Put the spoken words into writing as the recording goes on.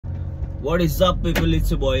What is up, people?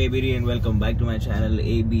 It's your boy AB and welcome back to my channel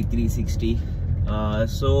AB360.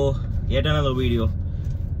 So yet another video.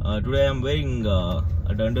 Today I'm wearing a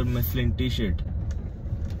Dunder Mifflin t-shirt,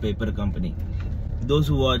 paper company. Those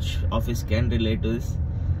who watch Office can relate to this.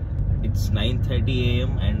 It's 9:30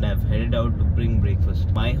 AM and I've headed out to bring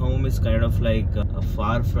breakfast. My home is kind of like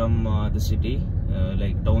far from the city,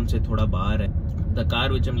 like town se thoda bahar hai. The car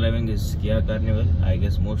which I'm driving is Kia Carnival. I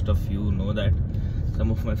guess most of you know that.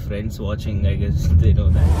 Some of my friends watching, I guess they know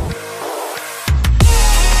that.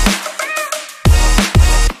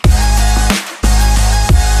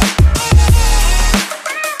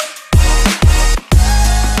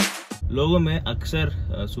 लोगों में अक्सर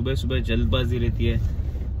सुबह सुबह जल्दबाजी रहती है.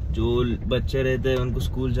 जो बच्चे रहते हैं उनको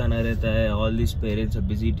स्कूल जाना रहता है. All these parents are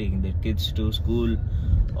busy taking their kids to school,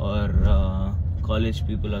 or college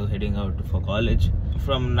people are heading out for college.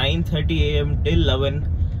 From 9:30 AM till 11,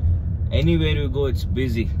 anywhere you go, it's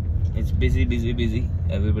busy. It's busy.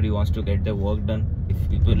 Everybody wants to get their work done. If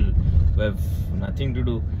people who have nothing to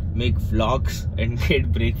do make vlogs and get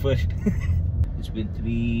breakfast. It's been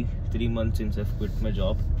three months since I've quit my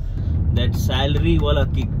job. That salary wala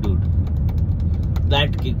kick, dude.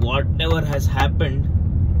 That kick, whatever has happened,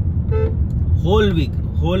 whole week,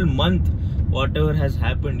 whole month, whatever has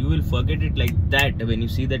happened, you will forget it like that when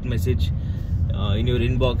you see that message in your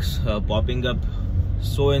inbox popping up.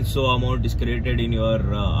 So and so amount is credited in your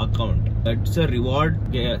account. That's a reward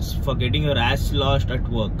for getting your ass lost at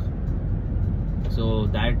work. So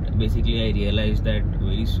that basically I realized that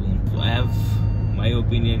very soon. So I have my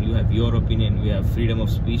opinion, you have your opinion, we have freedom of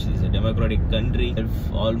speech. This is a democratic country.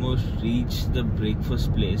 I've almost reached the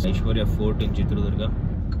breakfast place, Aishwarya Fort in Chitradurga.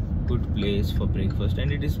 Good place for breakfast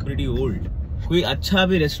and it is pretty old. कोई अच्छा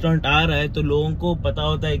भी restaurant आ रहा है तो लोगों को पता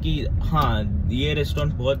होता है कि हाँ ये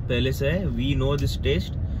रेस्टोरेंट बहुत पहले से है. We know this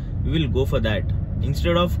test, we will go for that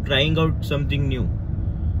instead of trying out something new.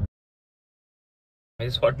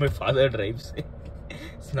 This is what my father drives.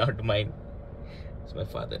 It's not mine. It's my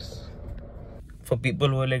father's. For people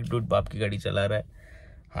who are like, dude बाप की गाड़ी चला रहा है.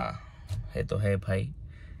 हाँ है तो है भाई,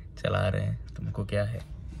 चला रहे हैं, तुमको क्या है.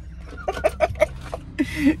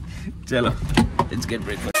 चलो let's get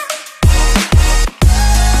breakfast.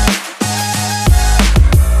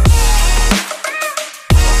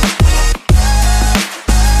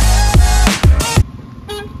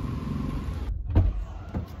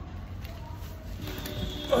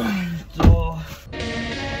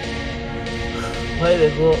 भाई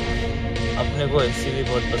देखो, अपने को एसयूवी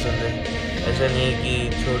बहुत पसंद है. ऐसा नहीं है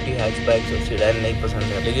कि छोटी हैचबैक्स और सीडान नहीं पसंद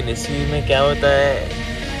है, लेकिन एसयूवी में क्या होता है,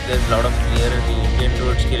 there is lot of clarity. Indian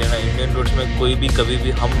roads के लिए ना, इंडियन रोड्स में कोई भी कभी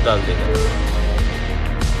भी हम डाल देगा.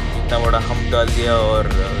 इतना बड़ा हम डाल दिया और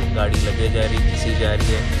गाड़ी लगे जा रही, किसी जा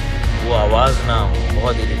रही है, वो आवाज़ ना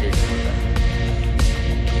बहुत इरिटेटिंग होता है.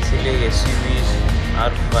 इसीलिए एसयूवीज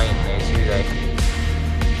आर फाइन. एसयूवीज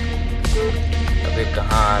अबे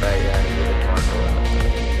कहाँ आ रहा है यार ये रिकॉर्ड वाला.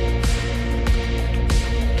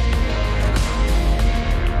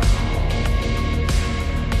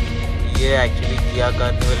 ये एक्चुअली किया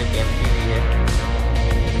कार्निवल एक एमपीवी है.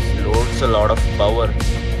 This loads a lot of power.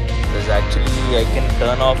 There's actually, I can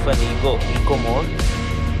turn off an eco mode.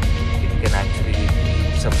 It can actually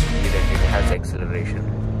reach some speed and it has acceleration.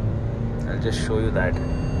 I'll just show you that.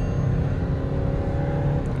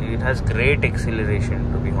 It has great acceleration,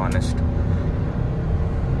 to be honest.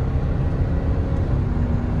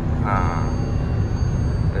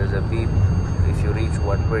 There's a beep if you reach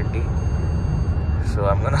 120. So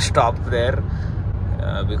I'm gonna stop there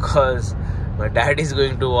because my dad is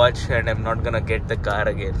going to watch and I'm not gonna get the car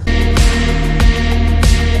again.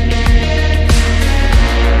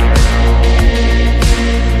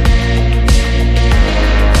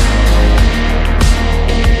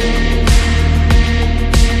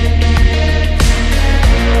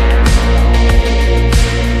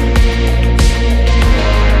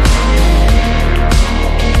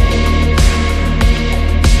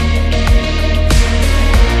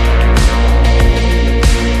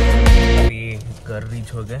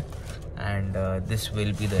 And this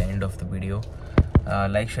will be the end of the video.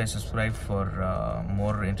 Like, share, subscribe for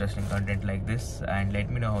more interesting content like this, and let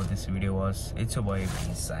me know how this video was. It's your boy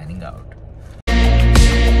AB signing out.